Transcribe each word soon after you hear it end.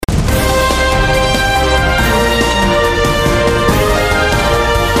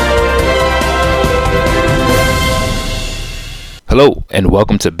Hello and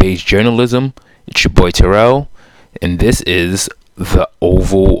welcome to Beige Journalism. It's your boy Terrell, and this is the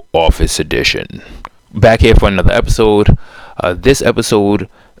Oval Office edition. Back here for another episode. This episode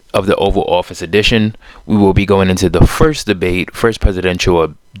of the Oval Office edition, we will be going into the first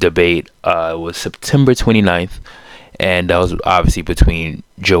presidential debate. It was September 29th, and that was obviously between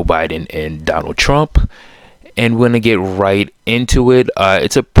Joe Biden and Donald Trump. And we're going to get right into it.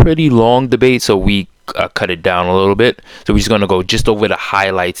 It's a pretty long debate, so we cut it down a little bit. So we're just going to go just over the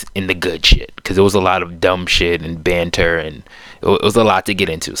highlights and the good shit, because there was a lot of dumb shit and banter, and it was a lot to get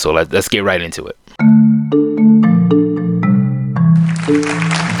into. So let's get right into it.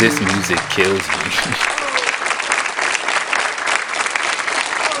 This music kills me.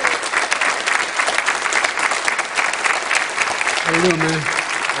 How you doing, man?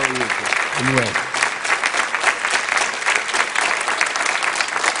 How are you? I'm well.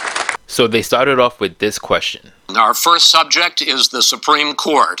 So they started off with this question. Our first subject is the Supreme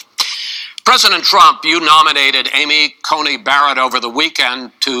Court. President Trump, you nominated Amy Coney Barrett over the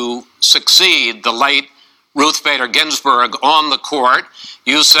weekend to succeed the late Ruth Bader Ginsburg on the court.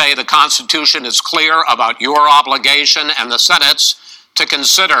 You say the Constitution is clear about your obligation and the Senate's to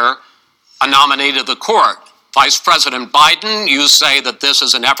consider a nominee to the court. Vice President Biden, you say that this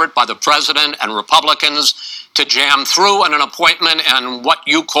is an effort by the president and Republicans to jam through an appointment and what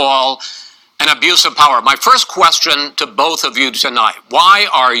you call an abuse of power. My first question to both of you tonight: why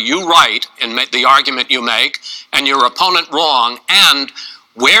are you right in the argument you make and your opponent wrong? And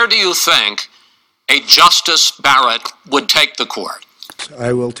where do you think a Justice Barrett would take the court?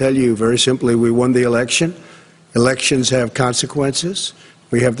 I will tell you very simply, we won the election. Elections have consequences.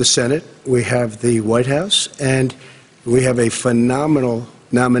 We have the Senate, we have the White House, and we have a phenomenal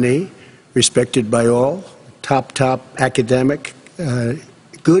nominee, respected by all, top academic,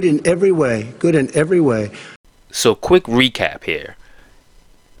 good in every way. So quick recap here.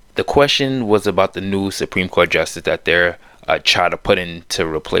 The question was about the new Supreme Court justice that they're trying to put in to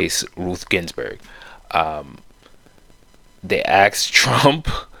replace Ruth Ginsburg. They asked Trump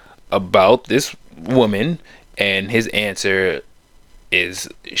about this woman, and his answer is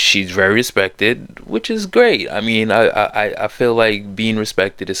she's very respected, which is great. I mean, I feel like being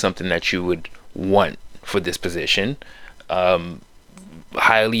respected is something that you would want for this position.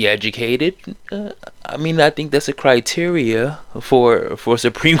 Highly educated. I think that's a criteria for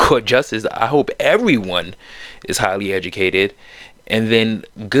Supreme Court justice. I hope everyone is highly educated. And then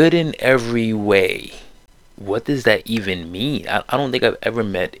good in every way. What does that even mean? I don't think I've ever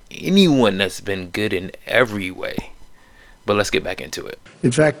met anyone that's been good in every way. But let's get back into it.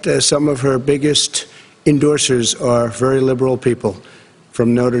 In fact, some of her biggest endorsers are very liberal people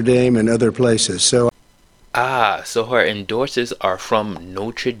from Notre Dame and other places. So her endorsers are from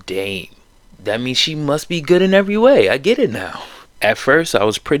Notre Dame. That means she must be good in every way. I get it now. At first, I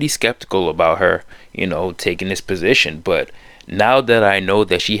was pretty skeptical about her, taking this position. But now that I know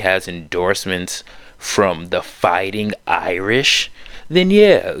that she has endorsements from the Fighting Irish, then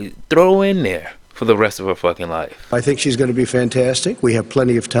yeah, throw her in there for the rest of her fucking life. I think she's going to be fantastic. We have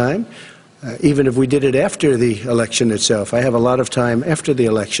plenty of time, even if we did it after the election itself. I have a lot of time after the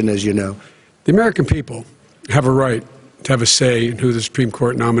election, as you know. The American people have a right to have a say in who the Supreme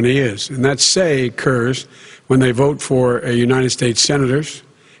Court nominee is. And that say occurs when they vote for a United States senators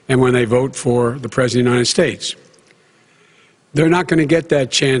and when they vote for the President of the United States. They're not going to get that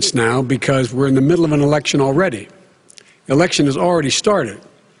chance now because we're in the middle of an election already. The election has already started.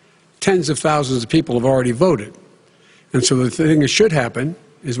 Tens of thousands of people have already voted. And so the thing that should happen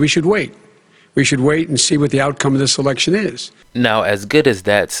is we should wait. We should wait and see what the outcome of this election is. Now, as good as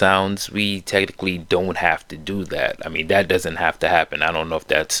that sounds, we technically don't have to do that. I mean, that doesn't have to happen. I don't know if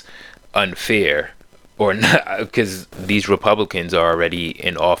that's unfair or not, because these Republicans are already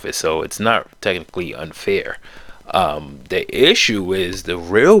in office, so it's not technically unfair. The issue is, the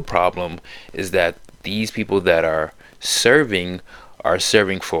real problem is that these people that are serving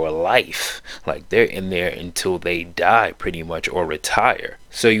for life. Like, they're in there until they die pretty much, or retire.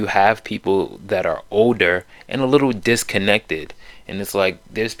 So you have people that are older and a little disconnected, and it's like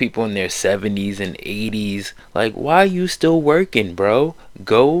there's people in their 70s and 80s. Like, why are you still working, bro?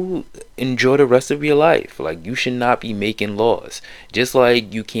 Go enjoy the rest of your life. Like, you should not be making laws. Just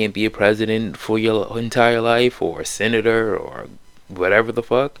like you can't be a president for your entire life, or a senator, or whatever the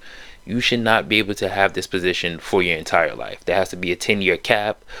fuck. You should not be able to have this position for your entire life. There has to be a 10-year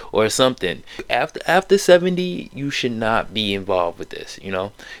cap or something. After 70, you should not be involved with this,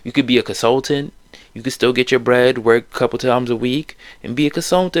 You could be a consultant. You could still get your bread, work a couple times a week, and be a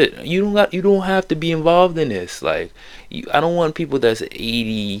consultant. You don't have to be involved in this. Like, I don't want people that's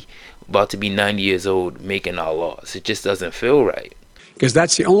 80 about to be 90 years old making our laws. It just doesn't feel right. Because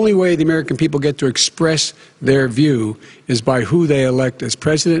that's the only way the American people get to express their view is by who they elect as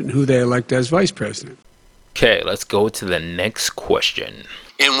president and who they elect as vice president. Okay, let's go to the next question.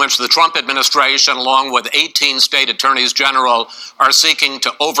 In which the Trump administration, along with 18 state attorneys general, are seeking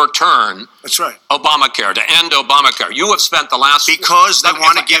to overturn That's right. Obamacare, to end Obamacare. You have spent the last... Because they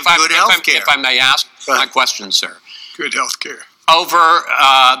want to give good health care. If I may ask my question, sir. Good health care. Over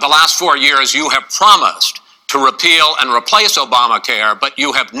the last 4 years, you have promised to repeal and replace Obamacare, but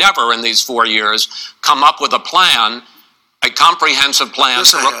you have never in these 4 years come up with a plan, a comprehensive plan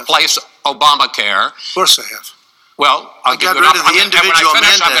Yes, to I have. replace Obamacare. Of course I have. Well, I'll I give got you rid an of the opportunity. And when individual I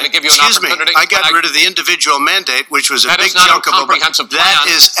finish, mandate. I'm going to give you an Excuse me. opportunity. I got rid of the individual mandate, which was a That big is not a chunk of comprehensive plan. That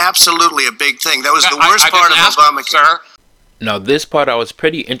is absolutely a big thing. That was the I worst part of didn't ask, Obamacare. sir. Now, this part I was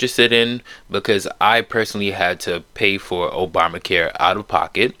pretty interested in because I personally had to pay for Obamacare out of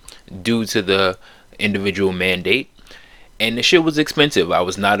pocket due to the individual mandate. And the shit was expensive. I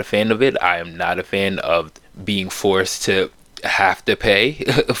was not a fan of it. I am not a fan of being forced to have to pay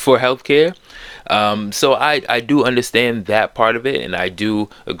for healthcare. So I do understand that part of it, and I do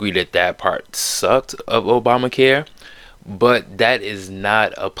agree that that part sucked of Obamacare. But that is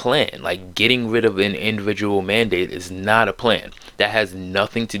not a plan. Like, getting rid of an individual mandate is not a plan. That has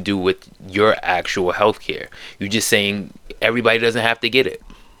nothing to do with your actual healthcare. You're just saying everybody doesn't have to get it.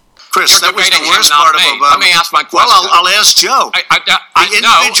 Chris, We're that was the debating him, worst not part of me. Obamacare. Let me ask my Well, question. I'll ask Joe. The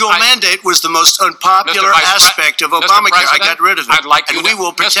individual mandate was the most unpopular aspect of Obamacare. I got rid of it. I'd like you and we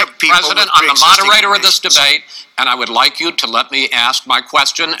will protect people with President, I'm the pre-existing moderator of this conditions. debate, and I would like you to let me ask my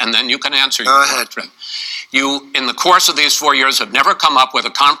question, and then you can answer your Go ahead. question. You, in the course of these 4 years, have never come up with a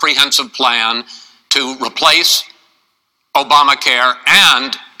comprehensive plan to replace Obamacare,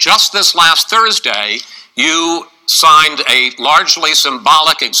 and just this last Thursday, you signed a largely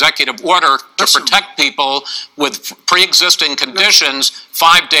symbolic executive order to protect people with pre-existing conditions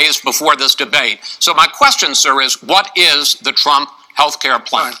 5 days before this debate. So my question, sir, is what is the Trump healthcare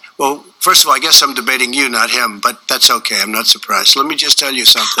plan? Fine. Well, first of all, I guess I'm debating you, not him, but that's okay. I'm not surprised. Let me just tell you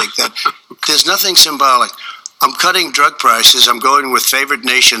something, that there's nothing symbolic. I'm cutting drug prices. I'm going with favored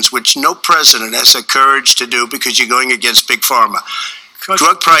nations, which no president has the courage to do because you're going against big pharma.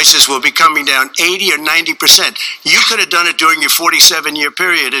 Drug prices will be coming down 80 or 90%. You could have done it during your 47-year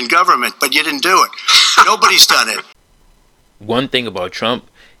period in government, but you didn't do it. Nobody's done it. One thing about Trump,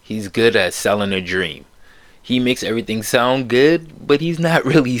 he's good at selling a dream. He makes everything sound good, but he's not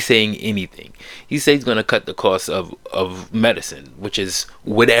really saying anything. He says he's going to cut the cost of medicine, which is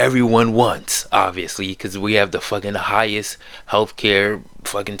what everyone wants, obviously, because we have the fucking highest healthcare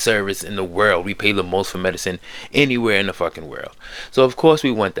fucking service in the world. We pay the most for medicine anywhere in the fucking world. So of course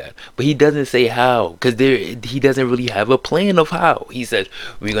we want that. But he doesn't say how, because he doesn't really have a plan of how. He says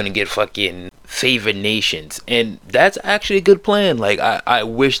we're going to get fucking favored nations, and that's actually a good plan. Like, I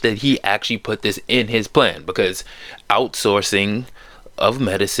wish that he actually put this in his plan, because outsourcing of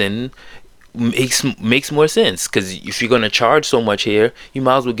medicine makes more sense, because if you're going to charge so much here, you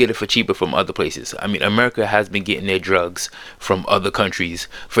might as well get it for cheaper from other places. I mean, America has been getting their drugs from other countries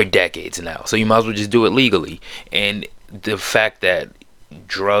for decades now, so you might as well just do it legally. And the fact that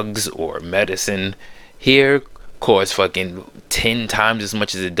drugs or medicine here costs fucking 10 times as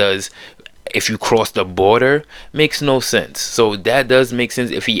much as it does if you cross the border makes no sense. So that does make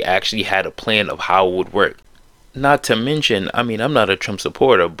sense if he actually had a plan of how it would work. Not to mention, I mean, I'm not a Trump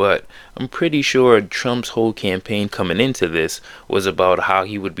supporter, but I'm pretty sure Trump's whole campaign coming into this was about how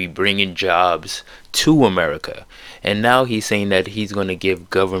he would be bringing jobs to America. And now he's saying that he's going to give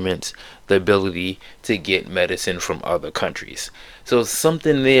governments the ability to get medicine from other countries. So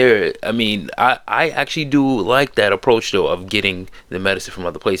something there, I mean, I actually do like that approach, though, of getting the medicine from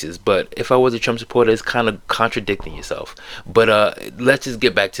other places. But if I was a Trump supporter, it's kind of contradicting yourself. But let's just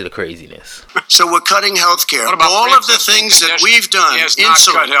get back to the craziness. So we're cutting health care. What about All of the pre-existing things that conditions? we've done, He has not cut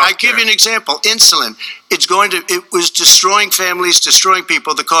insulin. health I give you care. an example. Insulin. It was destroying families, destroying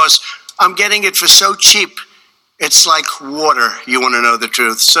people. The cost. I'm getting it for so cheap. It's like water. You want to know the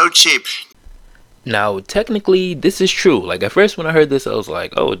truth? So cheap. Now, technically, this is true. Like, at first when I heard this, I was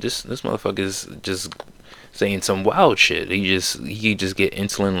like, oh, this motherfucker's just saying some wild shit. He just get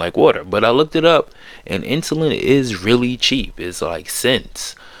insulin like water. But I looked it up, and insulin is really cheap. It's like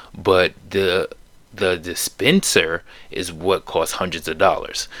cents. But the dispenser is what costs hundreds of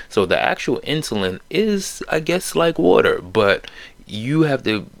dollars. So the actual insulin is, I guess, like water. But you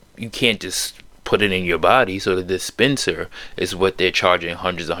can't just put it in your body. So the dispenser is what they're charging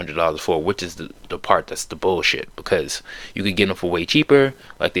hundreds of $100s for, which is the part that's the bullshit, because you could get them for way cheaper,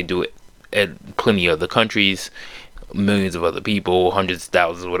 like they do it at plenty of other countries. millions of other people, hundreds of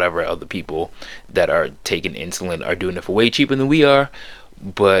thousands, whatever other people that are taking insulin are doing it for way cheaper than we are.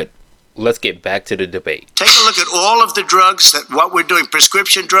 But let's get back to the debate. Take a look at all of the drugs that what we're doing,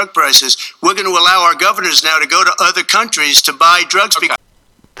 prescription drug prices. We're going to allow our governors now to go to other countries to buy drugs. Okay.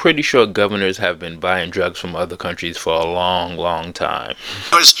 Pretty sure governors have been buying drugs from other countries for a long time.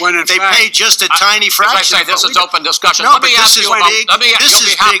 Because they pay just a tiny fraction. As I say, this is open discussion. No, Let me but ask this you is about, big. let me, This you'll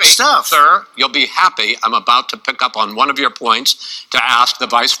is be happy, big stuff. sir. You'll be happy. I'm about to pick up on one of your points to ask the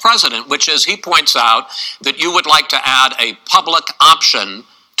vice president, which is he points out that you would like to add a public option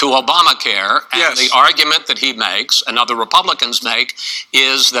to Obamacare, and Yes. the argument that he makes and other Republicans make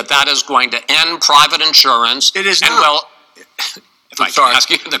is that that is going to end private insurance. It is and not. will, if I can ask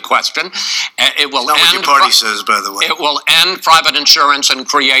you the question, it will Not what end your party says, by the way. it will end private insurance and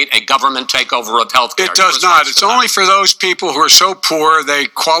create a government takeover of health care. It does not. It's only for those people who are so poor they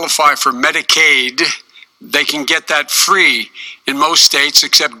qualify for Medicaid. They can get that free in most states,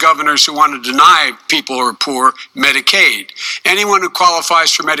 except governors who want to deny people who are poor Medicaid. Anyone who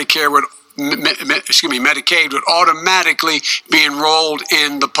qualifies for Medicare would, Medicaid would automatically be enrolled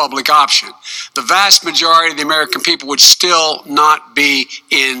in the public option. The vast majority of the American people would still not be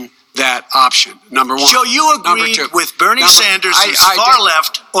in that option. Number one. Joe, you agreed with Bernie Sanders' far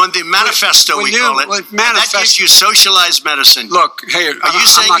left on the manifesto, we call it. And that gives you socialized medicine. Look, hey, you I'm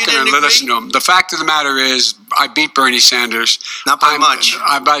saying not you going didn't to listen to him. The fact of the matter is, I beat Bernie Sanders. Not by much.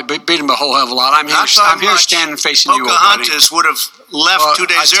 I beat him a whole hell of a lot. I'm here standing facing you, old buddy. Pocahontas would have left 2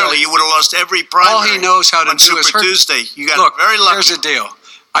 days early. You would have lost every primary. All he knows how to on do Super is hurt. Tuesday. You got Look, very lucky. here's the deal.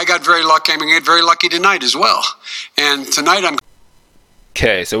 I got very lucky. I'm going to get very lucky tonight as well. And tonight I'm.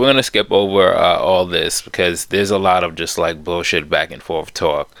 Okay, so we're gonna skip over all this because there's a lot of just like bullshit back and forth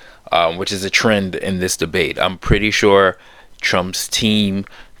talk, which is a trend in this debate. I'm pretty sure Trump's team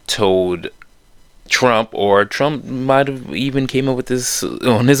told Trump, or Trump might have even came up with this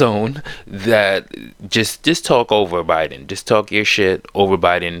on his own, that just talk over Biden, just talk your shit over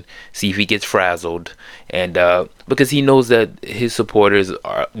Biden, see if he gets frazzled, and because he knows that his supporters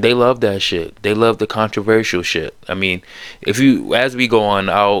they love that shit, they love the controversial shit. I mean, as we go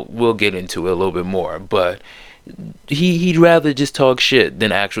on, we'll get into it a little bit more, but he'd rather just talk shit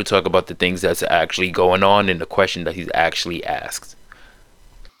than actually talk about the things that's actually going on and the question that he's actually asked.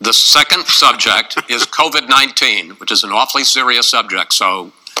 The second subject is COVID-19, which is an awfully serious subject,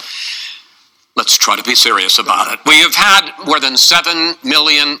 so let's try to be serious about it. We have had more than 7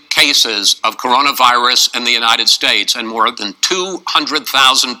 million cases of coronavirus in the United States, and more than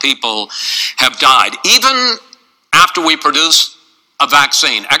 200,000 people have died. Even after we produce a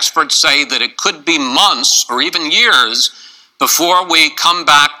vaccine, experts say that it could be months or even years before we come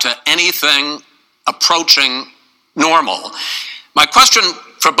back to anything approaching normal. My question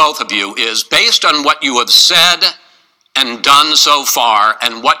for both of you is, based on what you have said and done so far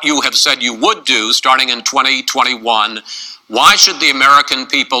and what you have said you would do starting in 2021, why should the American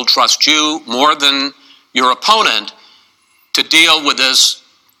people trust you more than your opponent to deal with this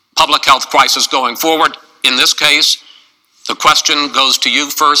public health crisis going forward? In this case, the question goes to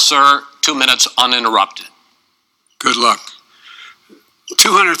you first, sir. 2 minutes uninterrupted. Good luck.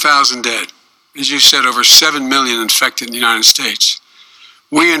 200,000 dead. As you said, over 7 million infected in the United States.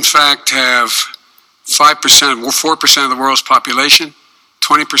 We, in fact, have 4% of the world's population,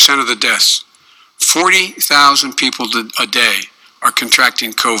 20% of the deaths. 40,000 people a day are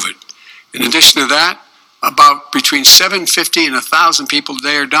contracting COVID. In addition to that, about between 750 and 1,000 people a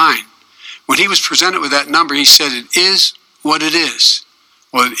day are dying. When he was presented with that number, he said, it is what it is.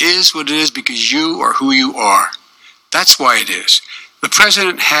 Well, it is what it is because you are who you are. That's why it is. The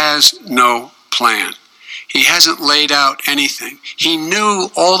president has no plan. He hasn't laid out anything. He knew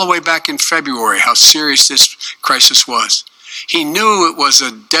all the way back in February how serious this crisis was. He knew it was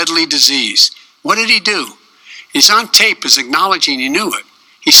a deadly disease. What did he do? He's on tape as acknowledging he knew it.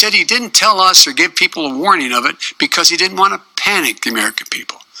 He said he didn't tell us or give people a warning of it because he didn't want to panic the American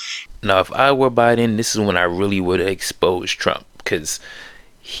people. Now, if I were Biden, this is when I really would expose Trump, because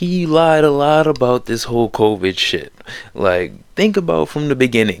he lied a lot about this whole COVID shit. Like, think about from the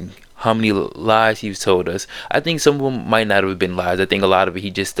beginning how many lies he's told us. I think some of them might not have been lies. I think a lot of it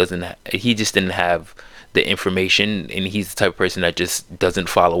he just didn't have the information, and he's the type of person that just doesn't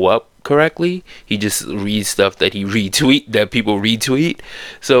follow up correctly. He just reads stuff that people retweet.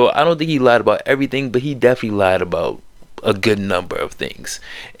 So I don't think he lied about everything, but he definitely lied about a good number of things.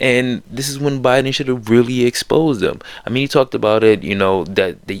 And this is when Biden should have really exposed them. I mean, he talked about it,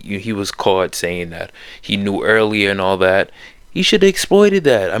 that he was caught saying that he knew earlier and all that. He should have exploited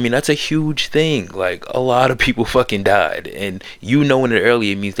that. I mean, that's a huge thing. Like, a lot of people fucking died, and knowing it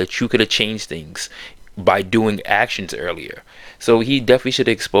earlier means that you could have changed things by doing actions earlier. So he definitely should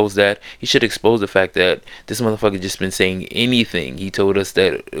expose that. He should expose the fact that this motherfucker just been saying anything. He told us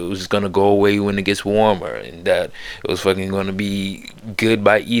that it was gonna go away when it gets warmer, and that it was fucking gonna be good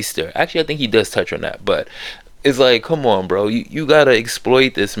by Easter. Actually, I think he does touch on that, but it's like, come on, bro. You gotta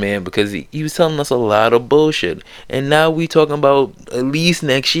exploit this man, because he was telling us a lot of bullshit, and now we talking about at least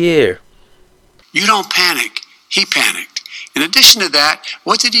next year. You don't panic. He panicked. In addition to that,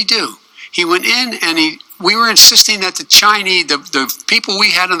 what did he do? He went in and we were insisting that the Chinese, the people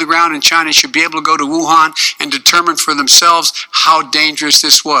we had on the ground in China should be able to go to Wuhan and determine for themselves how dangerous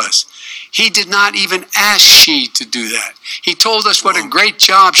this was. He did not even ask Xi to do that. He told us what a great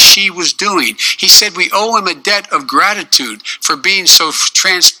job Xi was doing. He said we owe him a debt of gratitude for being so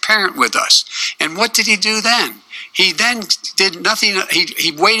transparent with us. And what did he do then? He then did nothing.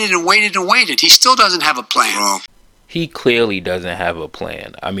 He waited and waited and waited. He still doesn't have a plan. He clearly doesn't have a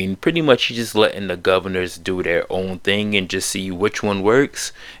plan. I mean, pretty much he's just letting the governors do their own thing and just see which one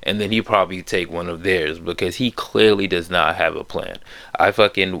works, and then he probably take one of theirs, because he clearly does not have a plan. I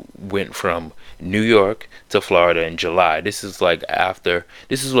fucking went from New York to Florida in July. This is like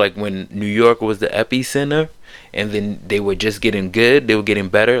when New York was the epicenter, and then they were just getting good. They were getting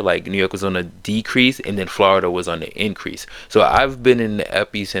better. Like, New York was on a decrease, and then Florida was on the increase. So I've been in the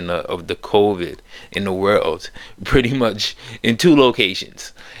epicenter of the COVID in the world, pretty much in 2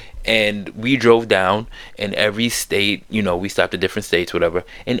 locations. And we drove down, and every state, we stopped at different states, whatever.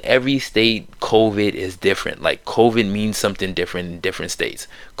 In every state, COVID is different. Like, COVID means something different in different states.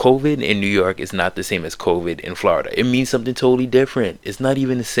 COVID in New York is not the same as COVID in Florida. It means something totally different. It's not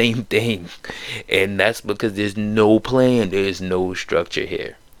even the same thing. And that's because there's no plan. There's no structure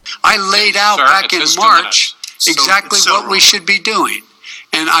here. I laid out back in March exactly what we should be doing.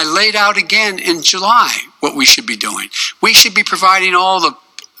 And I laid out again in July what we should be doing. We should be providing all the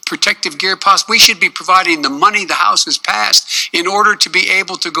protective gear possible. We should be providing the money the House has passed in order to be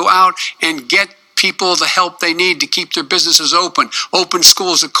able to go out and get people the help they need to keep their businesses open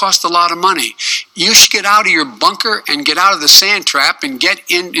schools that cost a lot of money. You should get out of your bunker and get out of the sand trap and get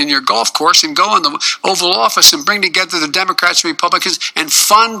in your golf course and go in the Oval Office and bring together the Democrats and Republicans and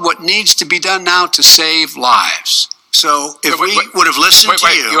fund what needs to be done now to save lives. So if we would have listened to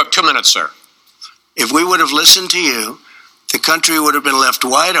you... You have 2 minutes, sir. If we would have listened to you, the country would have been left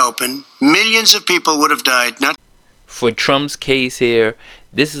wide open. Millions of people would have died. For Trump's case here,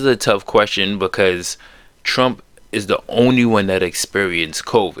 this is a tough question, because Trump is the only one that experienced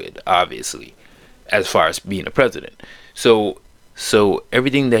COVID, obviously, as far as being a president. So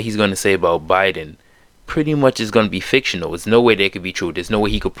everything that he's going to say about Biden pretty much is going to be fictional. There's no way that could be true. There's no way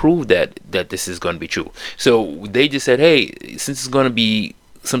he could prove that this is going to be true. So they just said, hey, since it's going to be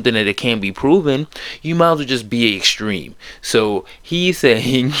something that it can't be proven, you might as well just be extreme. So he's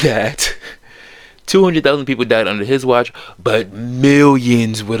saying that 200,000 people died under his watch, but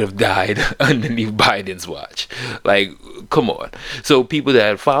millions would have died underneath Biden's watch. Like, come on. So people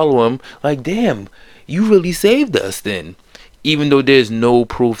that follow him, like, damn, you really saved us then. Even though there's no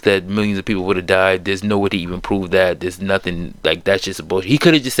proof that millions of people would have died, there's no way to even prove that. There's nothing, like, that's just a bullshit. He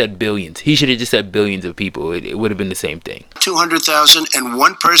could have just said billions. He should have just said billions of people. It would have been the same thing. 200,000 and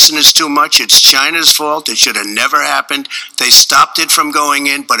one person is too much. It's China's fault. It should have never happened. They stopped it from going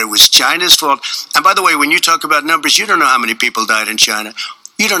in, but it was China's fault. And by the way, when you talk about numbers, you don't know how many people died in China.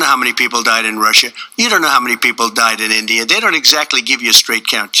 You don't know how many people died in Russia. You don't know how many people died in India. They don't exactly give you a straight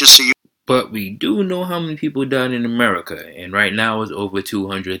count, just so you... But we do know how many people died in America, and right now it's over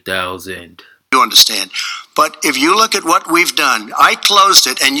 200,000. You understand. But if you look at what we've done, I closed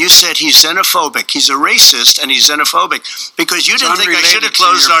it, and you said he's xenophobic. He's a racist, and he's xenophobic, because you didn't think I should have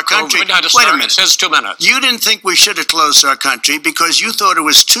closed our country. Wait a minute. It's 2 minutes. You didn't think we should have closed our country because you thought it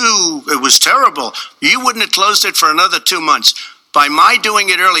was terrible. You wouldn't have closed it for another 2 months. By my doing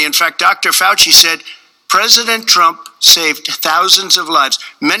it early, in fact, Dr. Fauci said, President Trump saved thousands of lives.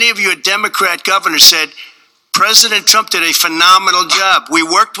 Many of you Democrat governors said, President Trump did a phenomenal job. We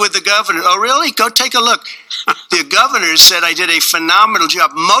worked with the governor. Oh, really? Go take a look. The governors said I did a phenomenal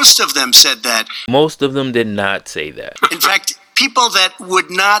job. Most of them said that. Most of them did not say that. In fact, people that would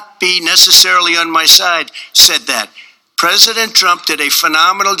not be necessarily on my side said that. President Trump did a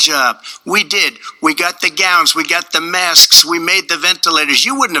phenomenal job. We did. We got the gowns. We got the masks. We made the ventilators.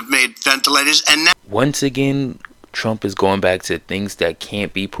 You wouldn't have made ventilators. And now, once again, Trump is going back to things that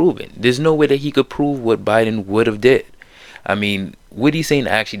can't be proven. There's no way that he could prove what Biden would have did. I mean, what he's saying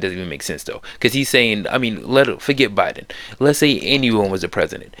actually doesn't even make sense, though. Because he's saying, I mean, forget Biden. Let's say anyone was the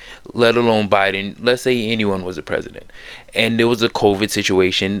president, let alone Biden. Let's say anyone was the president. And there was a COVID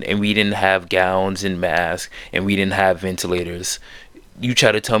situation, and we didn't have gowns and masks, and we didn't have ventilators. you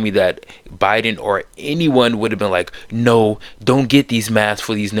try to tell me that Biden or anyone would have been like, no, don't get these masks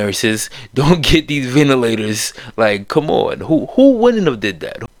for these nurses, don't get these ventilators. Like, come on, who wouldn't have did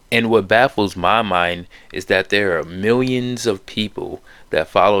that? And what baffles my mind is that there are millions of people that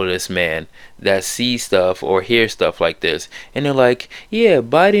follow this man, that see stuff or hear stuff like this, and they're like, yeah,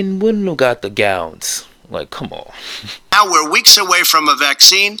 Biden wouldn't have got the gowns. Like, come on. Now we're weeks away from a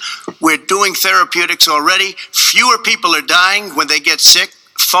vaccine. We're doing therapeutics already. Fewer people are dying when they get sick.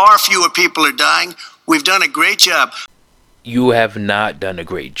 Far fewer people are dying. We've done a great job. You have not done a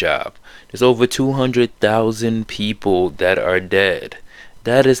great job. There's over 200,000 people that are dead.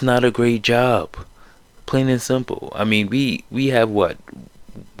 That is not a great job. Plain and simple. I mean, we have what,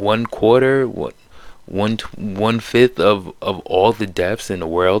 1/4, one fifth of all the deaths in the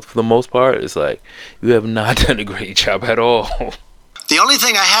world for the most part. It's like, you have not done a great job at all. The only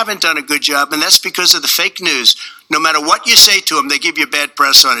thing I haven't done a good job, and that's because of the fake news. No matter what you say to them, they give you bad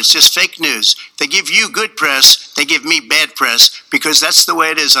press on it. It's just fake news. They give you good press, they give me bad press, because that's the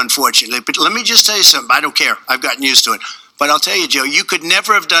way it is, unfortunately. But let me just tell you something. I don't care. I've gotten used to it. But I'll tell you, Joe, you could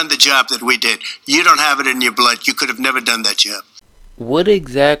never have done the job that we did. You don't have it in your blood. You could have never done that job. What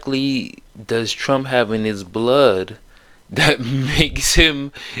exactly does Trump have in his blood that makes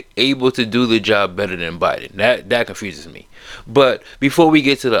him able to do the job better than Biden? That confuses me. But before we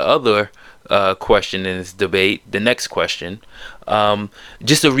get to the other question in this debate, the next question,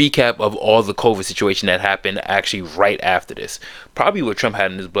 just a recap of all the COVID situation that happened actually right after this. Probably what Trump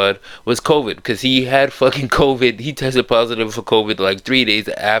had in his blood was COVID, because he had fucking COVID. He tested positive for COVID like 3 days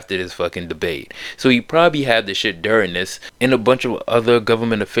after this fucking debate. So he probably had the shit during this. And a bunch of other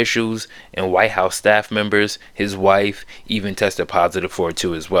government officials and White House staff members, his wife, even tested positive for it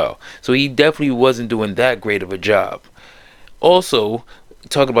too as well. So he definitely wasn't doing that great of a job. Also,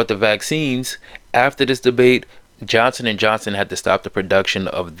 talking about the vaccines, after this debate, Johnson & Johnson had to stop the production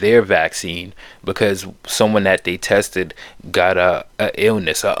of their vaccine because someone that they tested got a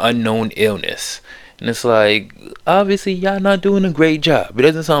illness, an unknown illness. And it's like, obviously y'all not doing a great job. It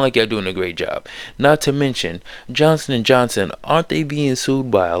doesn't sound like y'all doing a great job. Not to mention, Johnson & Johnson, aren't they being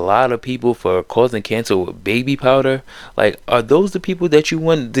sued by a lot of people for causing cancer with baby powder? Like, are those the people that you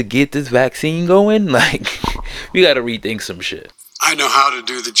wanted to get this vaccine going? Like, we gotta rethink some shit. I know how to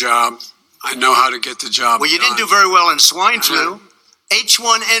do the job. I know how to get the job Well, you done. didn't do very well in swine flu.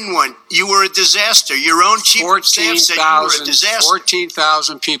 H1N1, you were a disaster. Your own chief of staff said you were a disaster.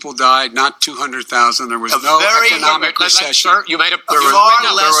 14,000 people died, not 200,000. There was no economic recession. Sir, you made a There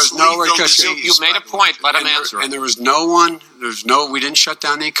was was no recession. you made a point. Let him answer. And there was we didn't shut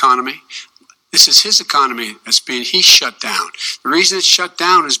down the economy. This is his economy he's shut down. The reason it's shut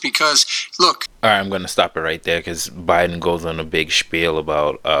down is because, look. All right, I'm going to stop it right there because Biden goes on a big spiel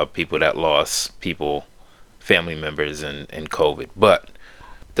about people that lost family members in COVID. But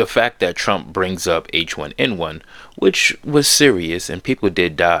the fact that Trump brings up H1N1, which was serious and people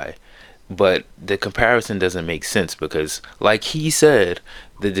did die, but the comparison doesn't make sense because, like he said,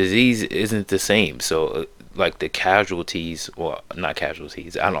 the disease isn't the same. So like the casualties, well, not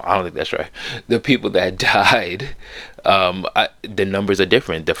casualties, I don't think that's right, the people that died, the numbers are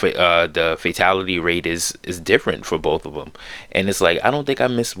different. The fatality rate is different for both of them, and it's like, I don't think I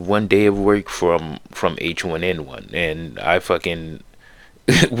missed one day of work from H1N1, and I fucking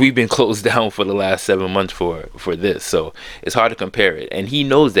we've been closed down for the last 7 months for this, so it's hard to compare it, and he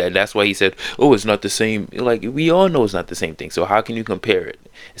knows that. That's why he said, oh, it's not the same. Like, we all know it's not the same thing, so how can you compare it?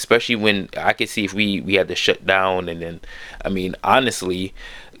 Especially when I could see if we had to shut down, and then, I mean, honestly,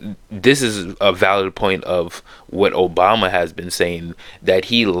 this is a valid point of what Obama has been saying, that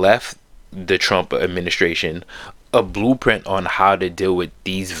he left the Trump administration a blueprint on how to deal with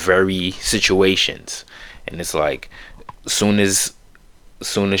these very situations. And it's like, soon as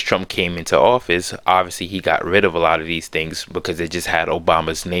Trump came into office, obviously he got rid of a lot of these things because it just had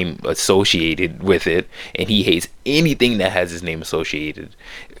Obama's name associated with it, and he hates anything that has his name associated,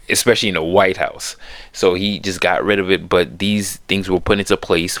 especially in the White House. So he just got rid of it, but these things were put into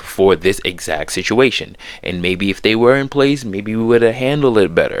place for this exact situation, and maybe if they were in place, maybe we would have handled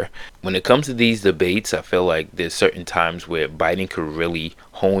it better. When it comes to these debates, I feel like there's certain times where Biden could really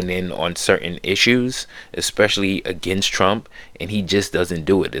hone in on certain issues, especially against Trump, and he just doesn't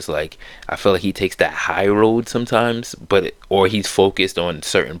do it. It's like, I feel like he takes that high road sometimes, or he's focused on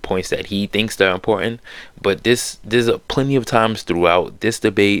certain points that he thinks are important. But there's plenty of times throughout this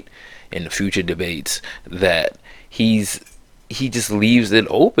debate and the future debates that he just leaves it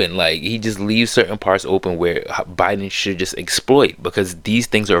open. Like, he just leaves certain parts open where Biden should just exploit, because these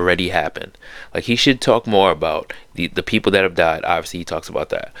things already happened. Like, he should talk more about the people that have died. Obviously he talks about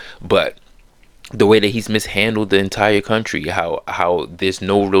that, but the way that he's mishandled the entire country, how there's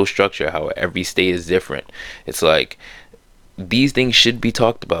no real structure, how every state is different. It's like these things should be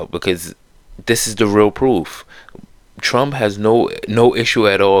talked about because this is the real proof. Trump has no issue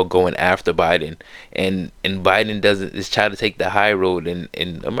at all going after Biden, and Biden doesn't is trying to take the high road,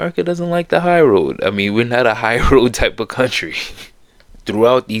 and America doesn't like the high road. I mean, we're not a high road type of country.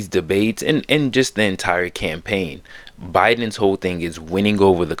 Throughout these debates and just the entire campaign, Biden's whole thing is winning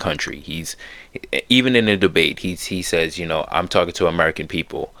over the country. He's even in a debate, he says, you know, I'm talking to American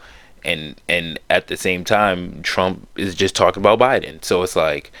people, and at the same time, Trump is just talking about Biden. So it's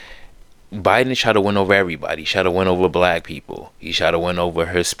like Biden tried to win over everybody. He tried to win over black people. He tried to win over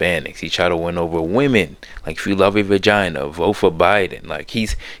Hispanics. He tried to win over women. Like, if you love a vagina, vote for Biden. Like, he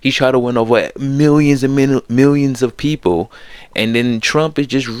tried to win over millions and millions of people. And then Trump is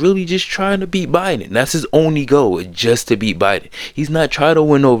just really just trying to beat Biden. That's his only goal, is just to beat Biden. He's not trying to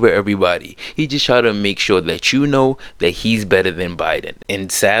win over everybody. He just trying to make sure that you know that he's better than Biden.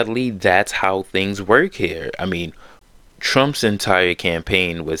 And sadly, that's how things work here. I mean, Trump's entire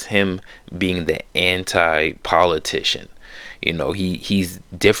campaign was him being the anti-politician. You know, he's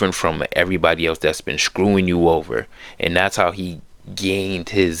different from everybody else that's been screwing you over, and that's how he gained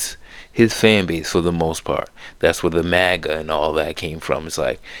his fan base for the most part. That's where the MAGA and all that came from. It's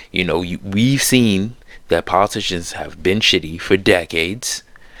like, you know, we've seen that politicians have been shitty for decades,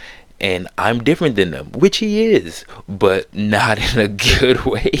 and I'm different than them, which he is, but not in a good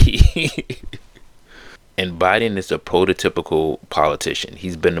way. And Biden is a prototypical politician.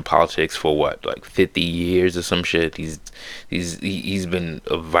 He's been in politics for what, like 50 years or some shit. He's been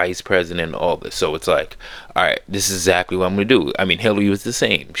a vice president and all this. So it's like, all right, this is exactly what I'm gonna do. I mean, Hillary was the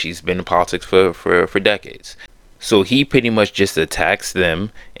same. She's been in politics for decades. So he pretty much just attacks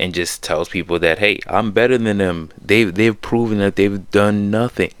them and just tells people that, hey, I'm better than them. They've proven that they've done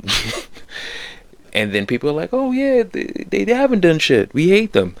nothing. And then people are like, oh yeah, they haven't done shit. We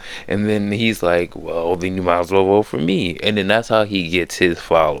hate them. And then he's like, well, then you might as well vote for me. And then that's how he gets his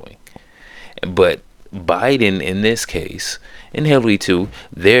following. But Biden in this case, and Hillary too,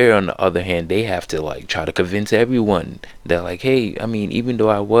 they're on the other hand, they have to like try to convince everyone that like, hey, I mean, even though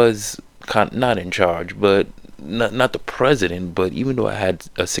I was not in charge, but not the president, but even though I had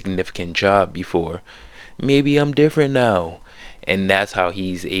a significant job before, maybe I'm different now. And that's how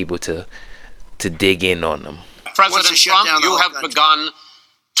he's able to dig in on them. President Trump, you have begun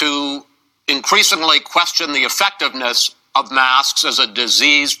to increasingly question the effectiveness of masks as a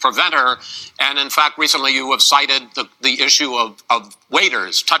disease preventer. And in fact, recently you have cited the issue of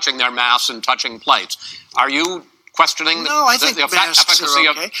waiters touching their masks and touching plates. Are you questioning No, I think the masks efficacy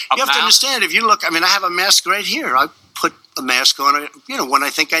are okay. of You have to understand, if you look, I mean, I have a mask right here. I put a mask on, when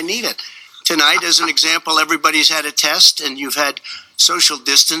I think I need it. Tonight, as an example, everybody's had a test, and you've had social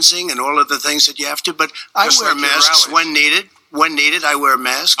distancing and all of the things that you have to. But I wear masks when needed. When needed, I wear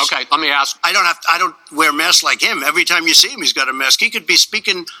masks. Okay, let me ask. I don't wear masks like him. Every time you see him, he's got a mask. He could be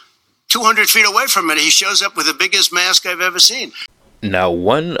speaking 200 feet away from it. He shows up with the biggest mask I've ever seen. Now,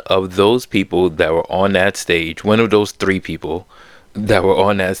 one of those people that were on that stage, one of those 3 people that were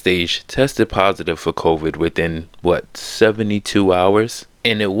on that stage, tested positive for COVID within 72 hours.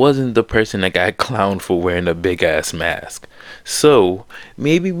 And it wasn't the person that got clowned for wearing a big ass mask. So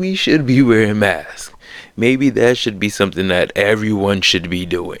maybe we should be wearing masks. Maybe that should be something that everyone should be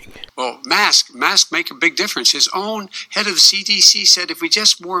doing. Well, masks make a big difference. His own head of the CDC said if we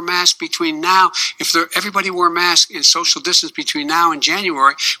just wore masks between now, everybody wore masks and social distance between now and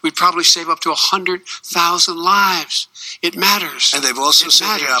January, we'd probably save up to 100,000 lives. It matters. And they've also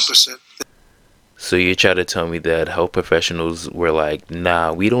said the opposite. So you try to tell me that health professionals were like,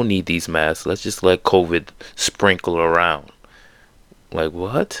 nah, we don't need these masks. Let's just let COVID sprinkle around. Like,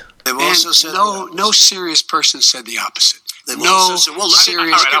 what? They've also said no serious person said the opposite.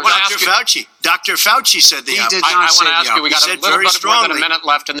 Serious. Dr. Fauci said the opposite. I want to ask you, we got a little bit more than a minute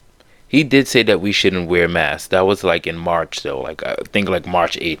left. He did say that we shouldn't wear masks. That was like in March, though. Like, I think like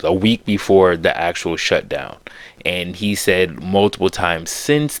March 8th, a week before the actual shutdown. And he said multiple times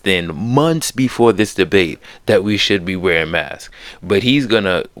since then, months before this debate, that we should be wearing masks. But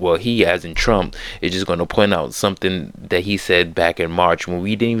he, as in Trump, is just going to point out something that he said back in March when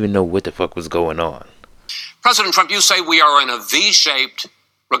we didn't even know what the fuck was going on. President Trump, you say we are in a V-shaped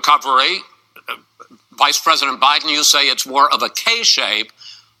recovery. Vice President Biden, you say it's more of a K-shape.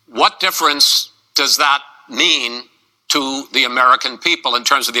 What difference does that mean to the American people in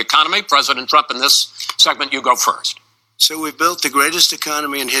terms of the economy? President Trump, in this segment, you go first. So we built the greatest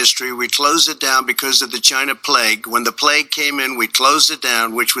economy in history. We closed it down because of the China plague. When the plague came in, we closed it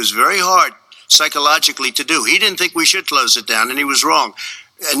down, which was very hard psychologically to do. He didn't think we should close it down, and he was wrong.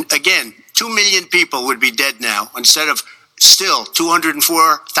 And again, 2 million people would be dead now instead of still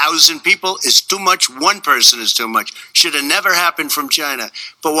 204,000 people is too much. One person is too much. Should have never happened from China.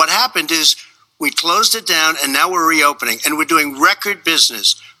 But what happened is we closed it down, and now we're reopening, and we're doing record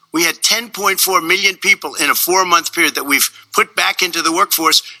business. We had 10.4 million people in a 4-month period that we've put back into the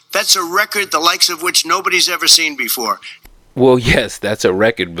workforce. That's a record the likes of which nobody's ever seen before. Well, yes, that's a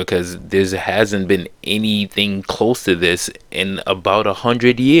record because there hasn't been anything close to this in about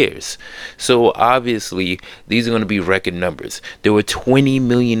 100 years. So obviously, these are going to be record numbers. There were 20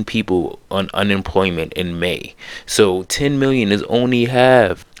 million people on unemployment in May. So 10 million is only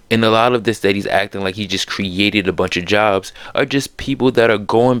half. And a lot of this that he's acting like he just created a bunch of jobs are just people that are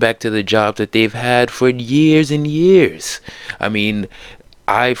going back to the jobs that they've had for years and years. I mean,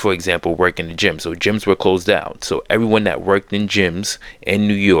 I, for example, work in the gym, so gyms were closed down. So everyone that worked in gyms in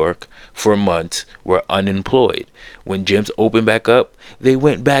New York for months were unemployed. When gyms opened back up, they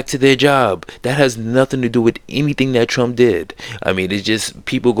went back to their job. That has nothing to do with anything that Trump did. I mean, it's just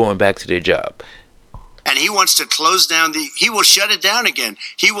people going back to their job. And he wants to close down he will shut it down again.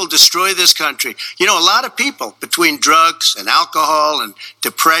 He will destroy this country. You know, a lot of people, between drugs and alcohol and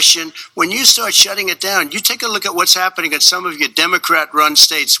depression, when you start shutting it down, you take a look at what's happening in some of your Democrat-run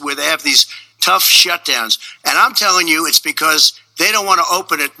states where they have these tough shutdowns. And I'm telling you, it's because they don't want to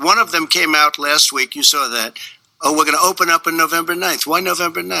open it. One of them came out last week. You saw that. Oh, we're going to open up on November 9th. Why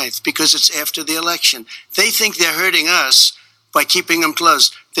November 9th? Because it's after the election. They think they're hurting us by keeping them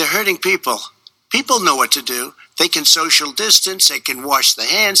closed. They're hurting people. People know what to do. They can social distance. They can wash their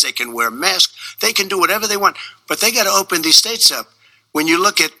hands. They can wear masks. They can do whatever they want. But they got to open these states up. When you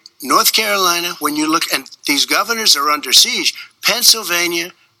look at North Carolina, when you look, and these governors are under siege,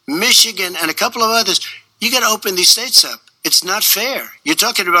 Pennsylvania, Michigan, and a couple of others, you got to open these states up. It's not fair. You're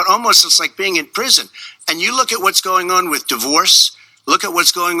talking about almost it's like being in prison. And you look at what's going on with divorce. Look at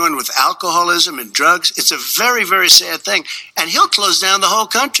what's going on with alcoholism and drugs. It's a very, very sad thing. And he'll close down the whole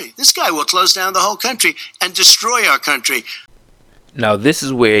country. This guy will close down the whole country and destroy our country. Now, this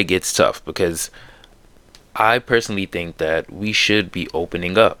is where it gets tough because I personally think that we should be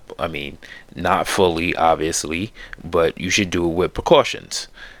opening up. I mean, not fully, obviously, but you should do it with precautions.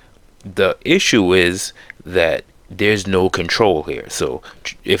 The issue is that there's no control here. So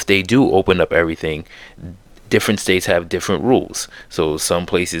if they do open up everything, different states have different rules. So some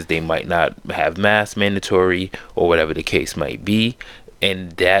places they might not have masks mandatory or whatever the case might be,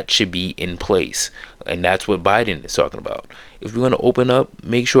 and that should be in place. And that's what Biden is talking about. If we're going to open up,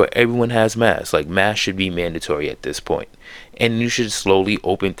 make sure everyone has masks. Like, masks should be mandatory at this point. And you should slowly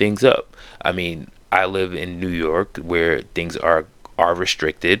open things up. I mean, I live in New York where things are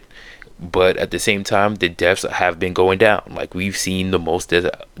restricted, but at the same time, the deaths have been going down. Like, we've seen the most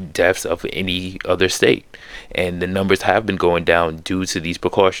deaths of any other state. And the numbers have been going down due to these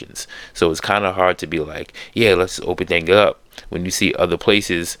precautions. So it's kind of hard to be like, yeah, let's open things up, when you see other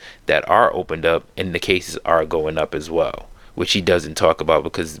places that are opened up and the cases are going up as well, which he doesn't talk about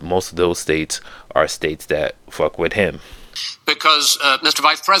because most of those states are states that fuck with him. Because, Mr.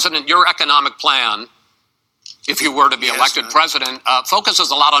 Vice President, your economic plan, if you were to be elected president,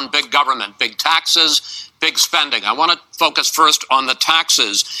 focuses a lot on big government, big taxes, big spending. I want to focus first on the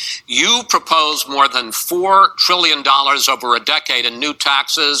taxes. You propose more than $4 trillion over a decade in new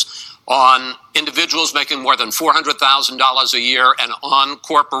taxes on individuals making more than $400,000 a year and on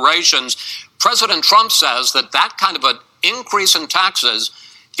corporations. President Trump says that that kind of an increase in taxes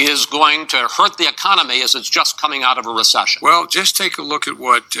is going to hurt the economy as it's just coming out of a recession. Well, just take a look at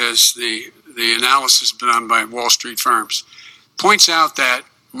what is the analysis done by Wall Street firms. Points out that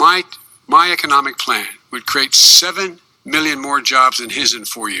my economic plan would create 7 million more jobs than his in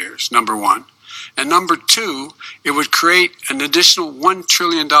 4 years, number one. And number two, it would create an additional $1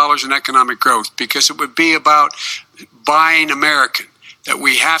 trillion in economic growth because it would be about buying American. That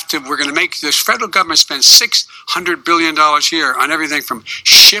we're going to make this federal government spend $600 billion a year on everything from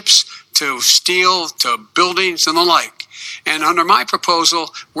ships to steel to buildings and the like. And under my proposal,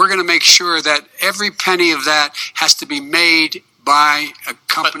 we're going to make sure that every penny of that has to be made by a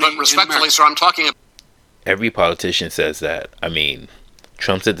company. But respectfully, sir, I'm talking about. Every politician says that. I mean,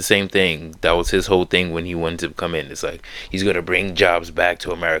 Trump said the same thing. That was his whole thing when he wanted to come in. It's like, he's going to bring jobs back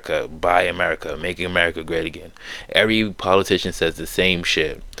to America, buy America, making America great again. Every politician says the same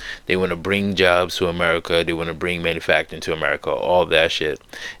shit. They want to bring jobs to America. They want to bring manufacturing to America, all that shit.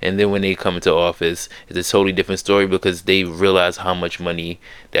 And then when they come into office, it's a totally different story because they realize how much money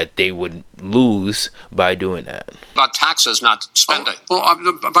that they would lose by doing that. About taxes, not spending. By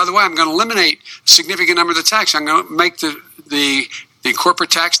the way, I'm going to eliminate a significant number of the tax. I'm going to make the The corporate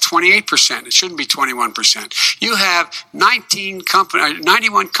tax, 28%. It shouldn't be 21%. You have 91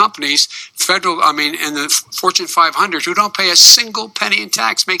 companies, in the Fortune 500, who don't pay a single penny in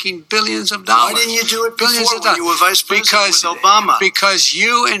tax, making billions of dollars. Why didn't you do it before when you were vice president with Obama? Because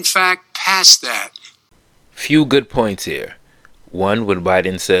you, in fact, passed that. Few good points here. One, when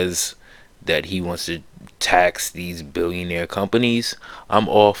Biden says that he wants to tax these billionaire companies, I'm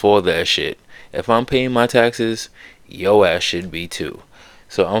all for that shit. If I'm paying my taxes, your ass should be too.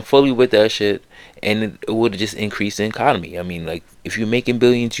 So I'm fully with that shit, and it would just increase the economy. I mean, like, if you're making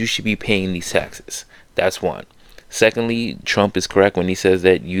billions, you should be paying these taxes. That's one. Secondly, Trump is correct when he says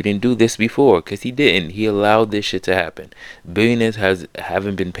that you didn't do this before, because he didn't. He allowed this shit to happen. Billionaires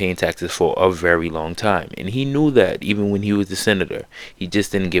haven't been paying taxes for a very long time, and he knew that even when he was the senator. He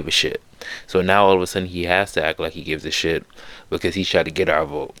just didn't give a shit. So now all of a sudden he has to act like he gives a shit because he's trying to get our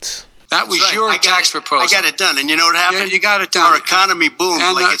votes. That was Right. your tax proposal. I got it done. And you know what happened? Yeah, you got it done. Our economy boomed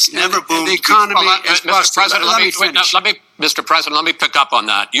like it's never boomed. The economy Well, is Mr. busted. President, Mr. President, let me pick up on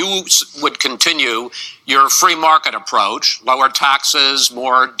that. You would continue your free market approach, lower taxes,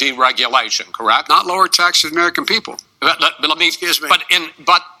 more deregulation, correct? not lower taxes for American people. But let me. Excuse me. But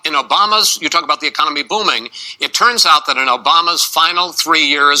in Obama's, you talk about the economy booming. It turns out that in Obama's final 3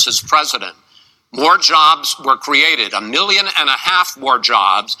 years as president, more jobs were created, 1.5 million more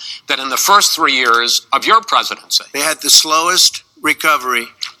jobs than in the first 3 years of your presidency. They had the slowest recovery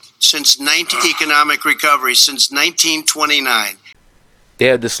economic recovery since 1929. They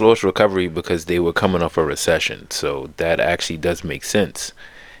had the slowest recovery because they were coming off a recession. So that actually does make sense.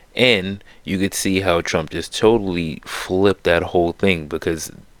 And you could see how Trump just totally flipped that whole thing, because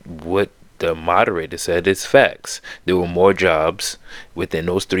what the moderator said is facts. There were more jobs within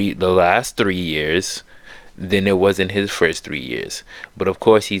the last 3 years than there was in his first 3 years. But of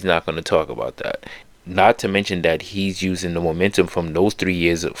course, he's not going to talk about that. Not to mention that he's using the momentum from those 3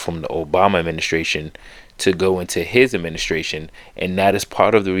 years from the Obama administration to go into his administration. And that is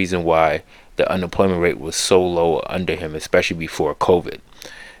part of the reason why the unemployment rate was so low under him, especially before COVID.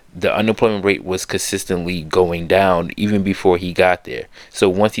 The unemployment rate was consistently going down even before he got there. So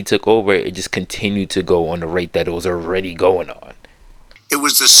once he took over, it just continued to go on the rate that it was already going on. It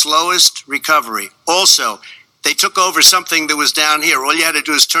was the slowest recovery. Also, they took over something that was down here. All you had to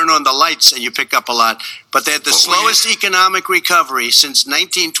do is turn on the lights and you pick up a lot. But they had the slowest economic recovery since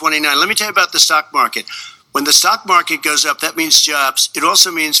 1929. Let me tell you about the stock market. When the stock market goes up, that means jobs. It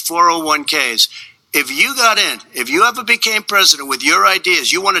also means 401ks. If you got in, if you ever became president with your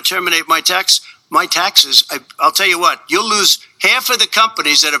ideas, you want to terminate my taxes, I'll tell you what, you'll lose half of the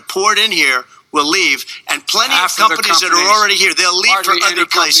companies that have poured in here will leave, and plenty of companies that are already here, they'll leave for other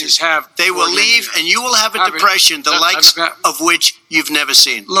places. They will leave, and you will have a depression, the likes of which you've never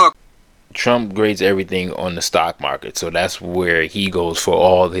seen. Look, Trump grades everything on the stock market, so that's where he goes for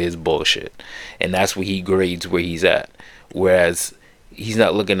all his bullshit, and that's where he grades where he's at. Whereas he's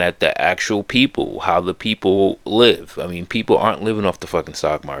not looking at the actual people, how the people live. I mean, people aren't living off the fucking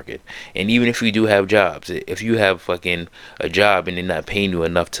stock market. And even if you do have jobs, if you have fucking a job and they're not paying you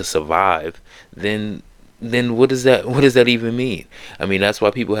enough to survive, then what does that even mean? I mean, that's why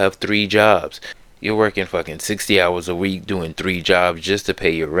people have 3 jobs. You're working fucking 60 hours a week doing 3 jobs just to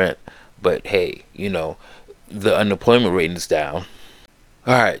pay your rent. But hey, the unemployment rate is down.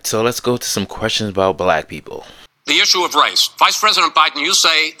 All right, so let's go to some questions about black people. The issue of race. Vice President Biden, you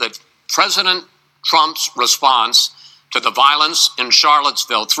say that President Trump's response to the violence in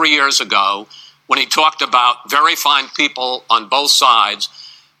Charlottesville 3 years ago, when he talked about very fine people on both sides,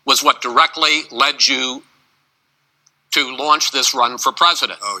 was what directly led you to launch this run for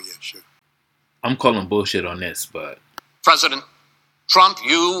president. Oh, yeah, sure. I'm calling bullshit on this, but President Trump,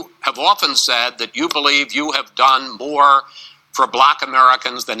 you have often said that you believe you have done more for black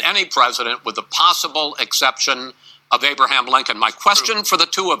Americans than any president, with the possible exception of Abraham Lincoln. My question for the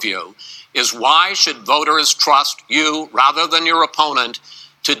two of you is, why should voters trust you rather than your opponent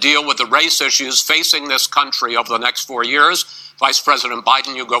to deal with the race issues facing this country over the next 4 years? Vice President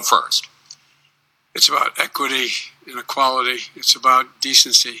Biden, you go first. it's about equity and equality. It's about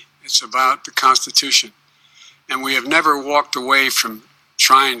decency. It's about the Constitution. And we have never walked away from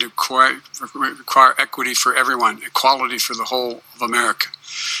trying to require equity for everyone, equality for the whole of America.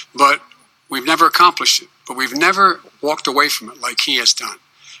 But we've never accomplished it. But we've never walked away from it like he has done.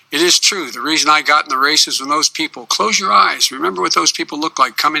 It is true. The reason I got in the race is when those people, close your eyes, remember what those people looked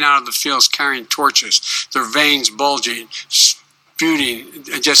like coming out of the fields carrying torches, their veins bulging,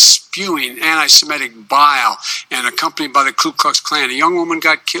 just spewing anti-Semitic bile, and accompanied by the Ku Klux Klan. A young woman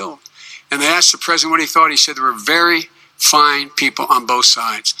got killed. And they asked the president what he thought. He said there were very fine people on both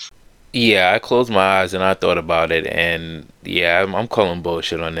sides. Yeah, I closed my eyes and I thought about it, and yeah, I'm calling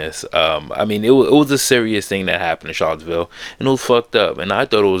bullshit on this. I mean, it was a serious thing that happened in Charlottesville, and it was fucked up, and I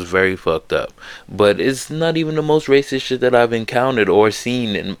thought it was very fucked up. But it's not even the most racist shit that I've encountered or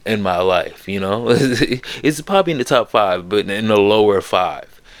seen in my life. You know, it's probably in the top five, but in the lower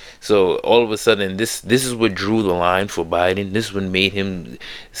five. So all of a sudden, this is what drew the line for Biden. This is what made him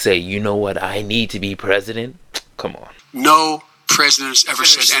say, you know what, I need to be president. Come on. No president has ever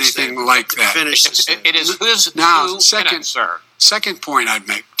said anything like that. It is whose now, second point I'd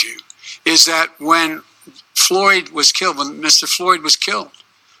make to you is that when Floyd was killed, when Mr. Floyd was killed,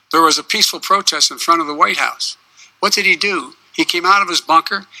 there was a peaceful protest in front of the White House. What did he do? He came out of his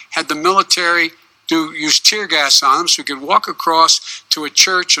bunker, had the military use tear gas on him so he could walk across to a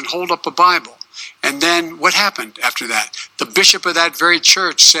church and hold up a Bible. And then what happened after that? The bishop of that very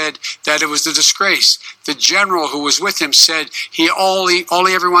church said that it was a disgrace. The general who was with him said all he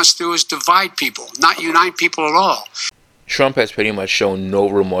ever wants to do is divide people, not unite people at all. Trump has pretty much shown no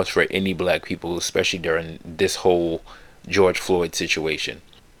remorse for any black people, especially during this whole George Floyd situation.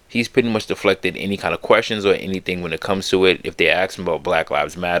 He's pretty much deflected any kind of questions or anything when it comes to it. If they ask him about Black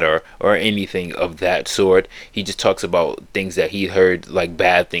Lives Matter or anything of that sort, he just talks about things that he heard, like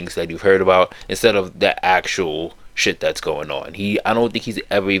bad things that you've heard about, instead of the actual shit that's going on. I don't think he's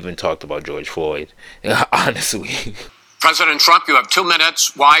ever even talked about George Floyd, honestly. President Trump, you have 2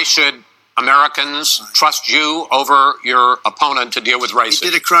 minutes. Why should Americans trust you over your opponent to deal with racism?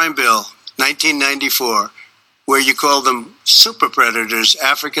 He did a crime bill, 1994. Where you call them super predators,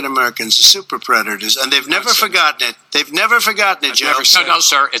 African Americans, super predators, and they've never forgotten it. They've never forgotten it, Joe. No,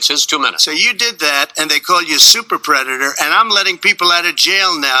 sir, it's his 2 minutes. So you did that, and they call you super predator, and I'm letting people out of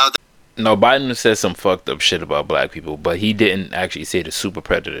jail now. No, Biden said some fucked up shit about black people, but he didn't actually say the super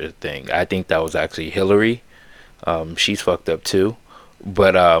predator thing. I think that was actually Hillary. She's fucked up too.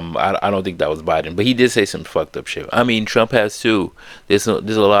 But I don't think that was Biden. But he did say some fucked up shit. I mean, Trump has too. There's a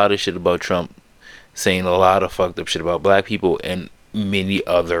lot of shit about Trump saying a lot of fucked up shit about black people and many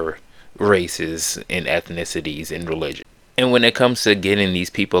other races and ethnicities and religion. And when it comes to getting these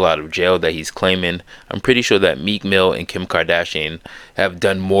people out of jail that he's claiming, I'm pretty sure that Meek Mill and Kim Kardashian have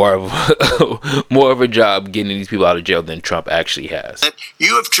done more of a job getting these people out of jail than Trump actually has.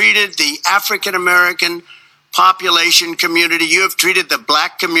 You have treated the African American population community, you have treated the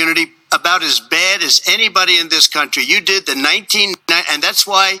black community about as bad as anybody in this country. You did the 1990, and that's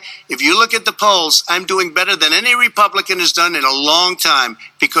why if you look at the polls, I'm doing better than any Republican has done in a long time,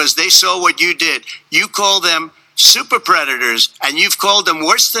 because they saw what you did. You call them super predators, and you've called them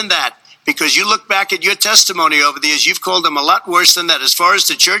worse than that, because you look back at your testimony over the years, you've called them a lot worse than that. As far as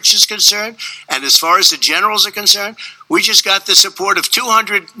the church is concerned, and as far as the generals are concerned, we just got the support of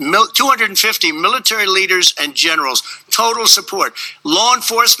 250 military leaders and generals, total support. Law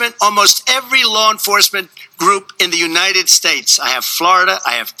enforcement, almost every law enforcement group in the United States. I have Florida,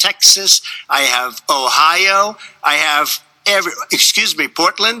 I have Texas, I have Ohio, I have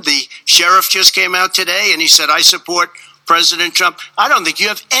Portland. The sheriff just came out today and he said, I support President Trump. I don't think you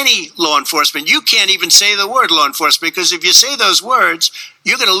have any law enforcement. You can't even say the word law enforcement, because if you say those words,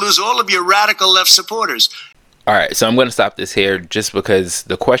 you're going to lose all of your radical left supporters. All right, so I'm going to stop this here just because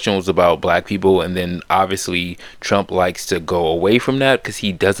the question was about black people, and then obviously Trump likes to go away from that because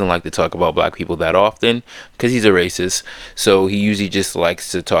he doesn't like to talk about black people that often because he's a racist. So he usually just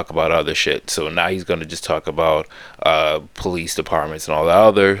likes to talk about other shit. So now he's going to just talk about police departments and all that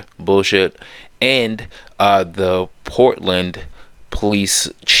other bullshit. And the Portland police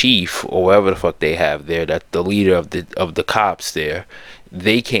chief, or whatever the fuck they have there, that the leader of the cops there,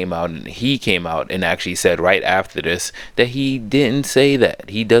 he came out and actually said right after this that he didn't say that.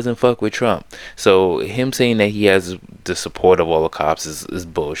 He doesn't fuck with Trump. So him saying that he has the support of all the cops is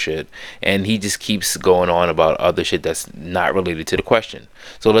bullshit. And he just keeps going on about other shit that's not related to the question.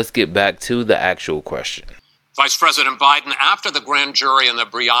 So let's get back to the actual question. Vice President Biden, after the grand jury in the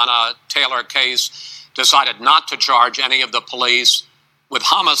Breonna Taylor case decided not to charge any of the police with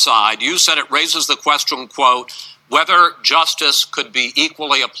homicide, you said it raises the question, quote, whether justice could be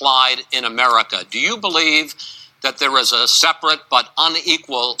equally applied in America. Do you believe that there is a separate but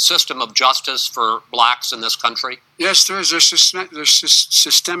unequal system of justice for blacks in this country? Yes, there is. There's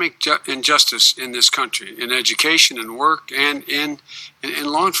systemic injustice in this country, in education and work and in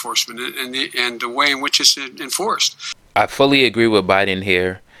law enforcement and the way in which it's enforced. I fully agree with Biden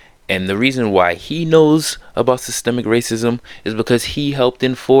here. And the reason why he knows about systemic racism is because he helped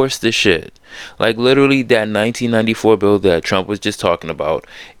enforce the shit. Like literally that 1994 bill that Trump was just talking about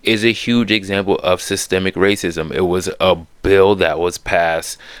is a huge example of systemic racism. It was a bill that was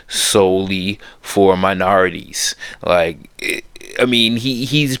passed solely for minorities. Like I mean,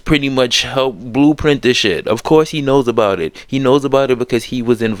 he's pretty much helped blueprint this shit. Of course he knows about it. He knows about it because he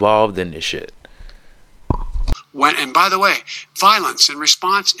was involved in this shit. And by the way, violence in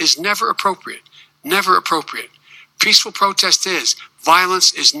response is never appropriate. Never appropriate. Peaceful protest is.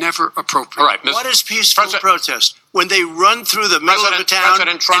 Violence is never appropriate. All right, what is peaceful protest? When they run through the middle of the town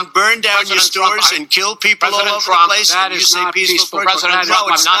and burn down your stores and kill people all over the place, and you say peaceful protest? No,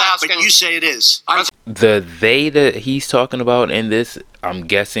 it's not, but you say it is. The they that he's talking about in this, I'm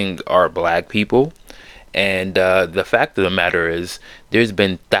guessing, are black people. And the fact of the matter is, there's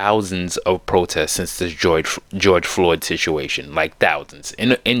been thousands of protests since this George Floyd situation, like thousands.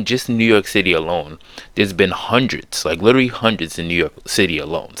 In just New York City alone, there's been hundreds, like literally hundreds in New York City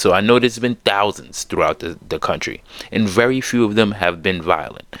alone. So I know there's been thousands throughout the country, and very few of them have been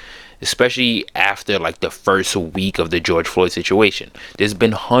violent. Especially after like the first week of the George Floyd situation. There's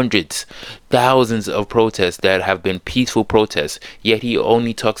been hundreds, thousands of protests that have been peaceful protests, yet he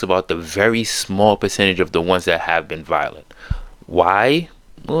only talks about the very small percentage of the ones that have been violent. Why?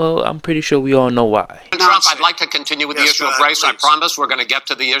 Well, I'm pretty sure we all know why. Trump, I'd like to continue with the issue of race. Please. I promise we're going to get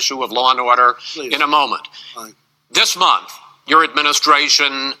to the issue of law and order in a moment. Fine. This month, your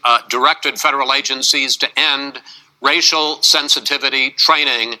administration directed federal agencies to end racial sensitivity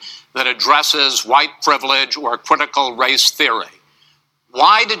training that addresses white privilege or critical race theory.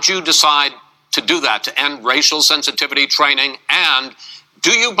 Why did you decide to do that, to end racial sensitivity training? And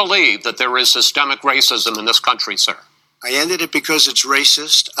do you believe that there is systemic racism in this country, sir? I ended it because it's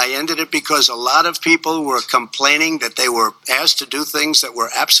racist. I ended it because a lot of people were complaining that they were asked to do things that were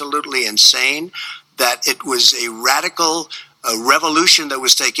absolutely insane, that it was a radical revolution that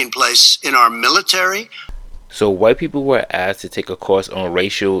was taking place in our military. So white people were asked to take a course on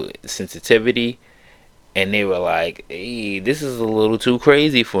racial sensitivity, and they were like, hey, this is a little too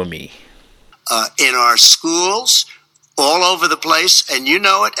crazy for me. In our schools, all over the place, and you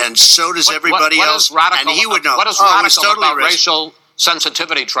know it, and so does everybody else, and he would know. What is radical about racial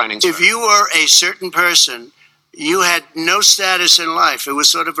sensitivity training, sir? If you were a certain person, you had no status in life. It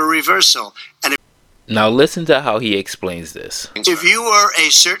was sort of a reversal. And now listen to how he explains this. If you were a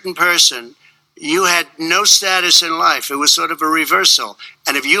certain person, you had no status in life. It was sort of a reversal.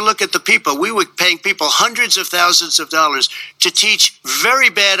 And if you look at the people, we were paying people hundreds of thousands of dollars to teach very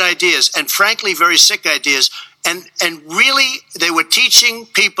bad ideas and frankly very sick ideas. And really, they were teaching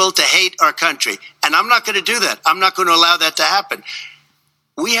people to hate our country. And I'm not going to do that. I'm not going to allow that to happen.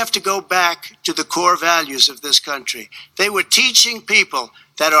 We have to go back to the core values of this country. They were teaching people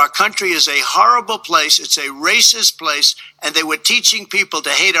that our country is a horrible place, it's a racist place, and they were teaching people to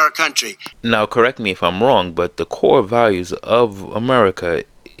hate our country. Now, correct me if I'm wrong, but the core values of America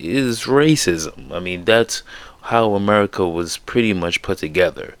is racism. I mean, that's how America was pretty much put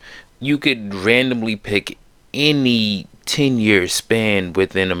together. You could randomly pick any 10-year span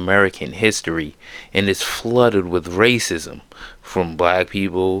within American history, and it's flooded with racism, from black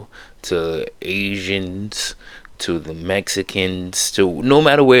people to Asians to the Mexicans, to no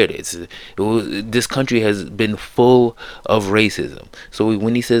matter where it is. This country has been full of racism. So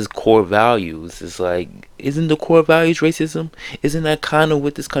when he says core values, it's like, isn't the core values racism? Isn't that kind of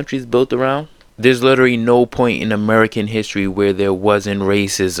what this country is built around? There's literally no point in American history where there wasn't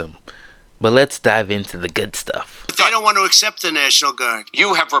racism. But let's dive into the good stuff. They don't want to accept the National Guard.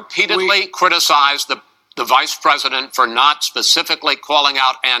 You have repeatedly criticized the vice president for not specifically calling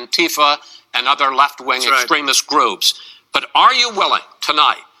out Antifa and other left-wing extremist groups. But are you willing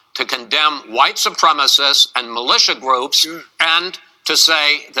tonight to condemn white supremacists and militia groups and to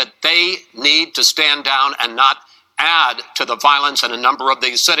say that they need to stand down and not add to the violence in a number of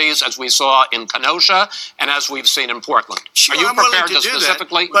these cities, as we saw in Kenosha and as we've seen in Portland? Sure, are you prepared to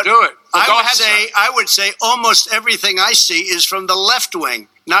specifically do it? I would say almost everything I see is from the left wing,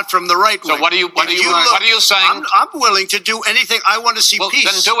 not from the right wing. So what are you saying? I'm willing to do anything. I want to see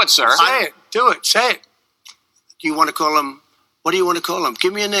peace. Then do it, sir. Say it. Do it. Say it. Do you want to call him? What do you want to call him?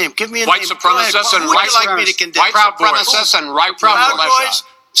 Give me a name. Give me a white name. Supremacists and white like me to condemn? White supremacists and right Proud Boys.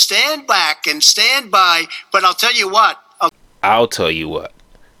 Stand back and stand by. But I'll tell you what. I'll tell you what.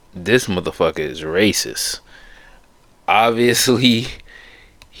 This motherfucker is racist. Obviously,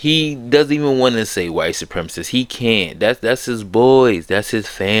 he doesn't even want to say white supremacists. He can't. That's his boys. That's his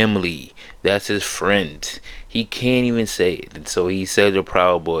family. That's his friends. He can't even say it. And so he said the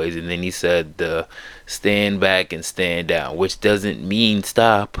Proud Boys, and then he said the stand back and stand down, which doesn't mean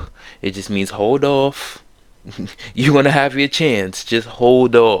stop. It just means hold off. You're going to have your chance. Just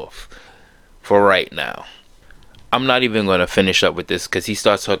hold off for right now. I'm not even going to finish up with this because he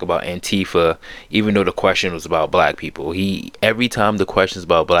starts talking about Antifa, even though the question was about black people. Every time the question's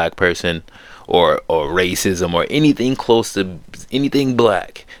about a black person or racism or anything close to anything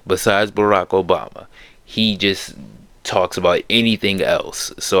black besides Barack Obama. He just talks about anything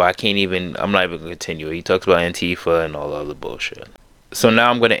else. So I'm not even gonna continue. He talks about Antifa and all the other bullshit. So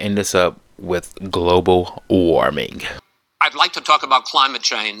now I'm gonna end this up with global warming. I'd like to talk about climate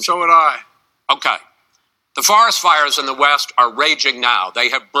change. So would I. Okay. The forest fires in the West are raging now. They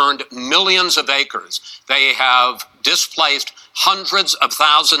have burned millions of acres. They have displaced hundreds of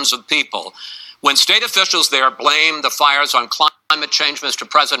thousands of people. When state officials there blame the fires on climate change, Mr.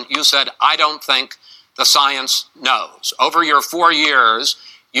 President, you said, I don't think the science knows. Over your 4 years,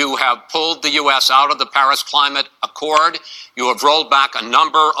 you have pulled the U.S. out of the Paris Climate Accord. You have rolled back a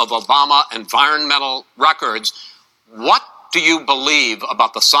number of Obama environmental records. What do you believe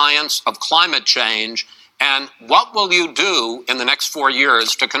about the science of climate change, and what will you do in the next 4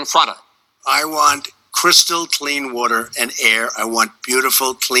 years to confront it? I want crystal clean water and air. I want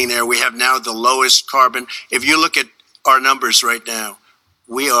beautiful clean air. We have now the lowest carbon. If you look at our numbers right now,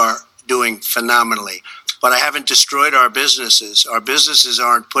 we are doing phenomenally. But I haven't destroyed our businesses. Our businesses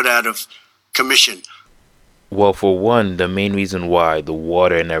aren't put out of commission. Well, for one, the main reason why the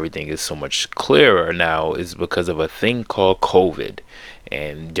water and everything is so much clearer now is because of a thing called COVID.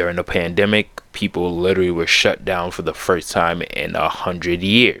 And during the pandemic, people literally were shut down for the first time in 100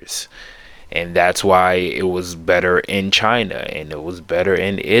 years. And that's why it was better in China and it was better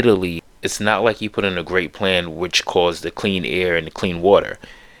in Italy. It's not like he put in a great plan which caused the clean air and the clean water.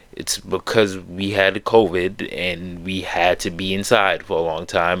 It's because we had COVID and we had to be inside for a long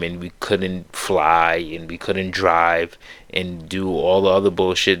time and we couldn't fly and we couldn't drive and do all the other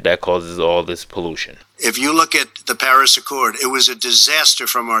bullshit that causes all this pollution. If you look at the Paris Accord, it was a disaster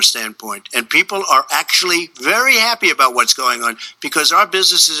from our standpoint. And people are actually very happy about what's going on because our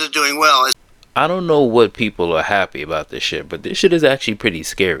businesses are doing well. I don't know what people are happy about this shit, but this shit is actually pretty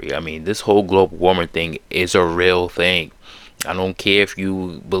scary. I mean, this whole global warming thing is a real thing. I don't care if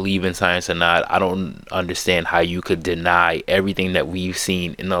you believe in science or not. I don't understand how you could deny everything that we've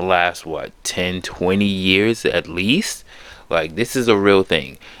seen in the last, 10, 20 years at least. Like, this is a real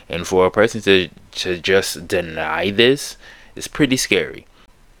thing. And for a person to just deny this is pretty scary.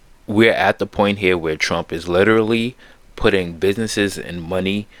 We're at the point here where Trump is literally putting businesses and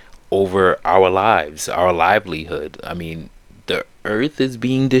money over our lives, our livelihood. I mean, the earth is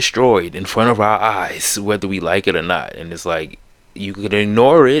being destroyed in front of our eyes, whether we like it or not. And it's like, you could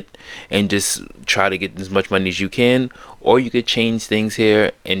ignore it and just try to get as much money as you can, or you could change things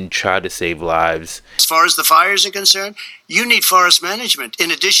here and try to save lives. As far as the fires are concerned, you need forest management in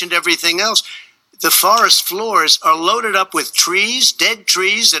addition to everything else. The forest floors are loaded up with trees, dead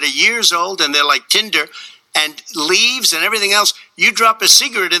trees that are years old, and they're like tinder, and leaves and everything else. You drop a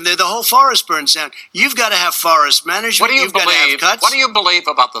cigarette in there, the whole forest burns down. You've got to have forest management. What do you believe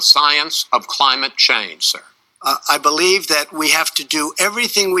about the science of climate change, sir? I believe that we have to do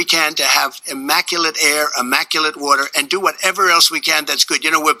everything we can to have immaculate air, immaculate water, and do whatever else we can that's good.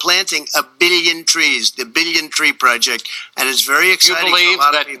 You know, we're planting 1 billion trees, the Billion Tree Project, and it's very exciting. You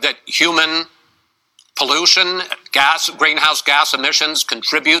believe that human pollution, greenhouse gas emissions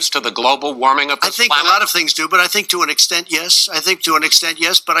contributes to the global warming of the planet? I think a lot of things do, but I think to an extent, yes.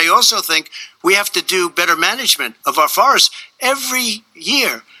 But I also think we have to do better management of our forests. Every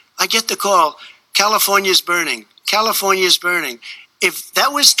year, I get the call, California's burning. If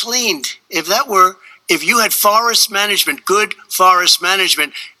that was cleaned, if you had forest management, good forest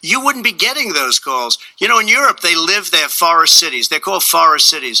management, you wouldn't be getting those calls. You know, in Europe, they live their forest cities. They're called forest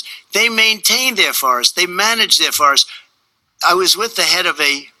cities. They maintain their forests. They manage their forests. I was with the head of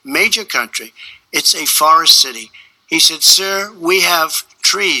a major country. It's a forest city. He said, sir, we have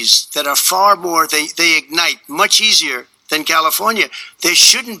trees that are far more, they ignite much easier than California. There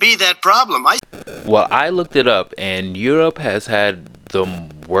shouldn't be that problem. Well, I looked it up, and Europe has had the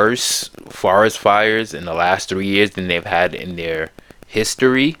worst forest fires in the last 3 years than they've had in their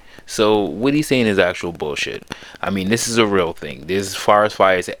history. So what he's saying is actual bullshit. I mean, this is a real thing. There's forest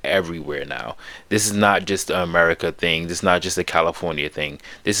fires everywhere now. This is not just an America thing. This is not just a California thing.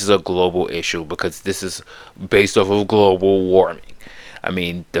 This is a global issue because this is based off of global warming. I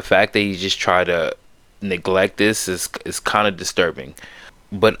mean, the fact that he just try to neglect this is kind of disturbing.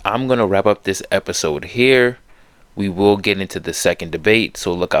 But I'm gonna wrap up this episode here. We will get into the second debate,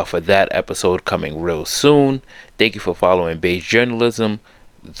 so look out for that episode coming real soon. Thank you for following Beige Journalism,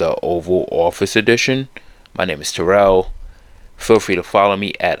 the Oval Office Edition. My name is Terrell. Feel free to follow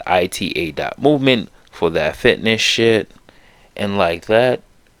me at ita.movement for that fitness shit. And like that,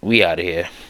 we out of here.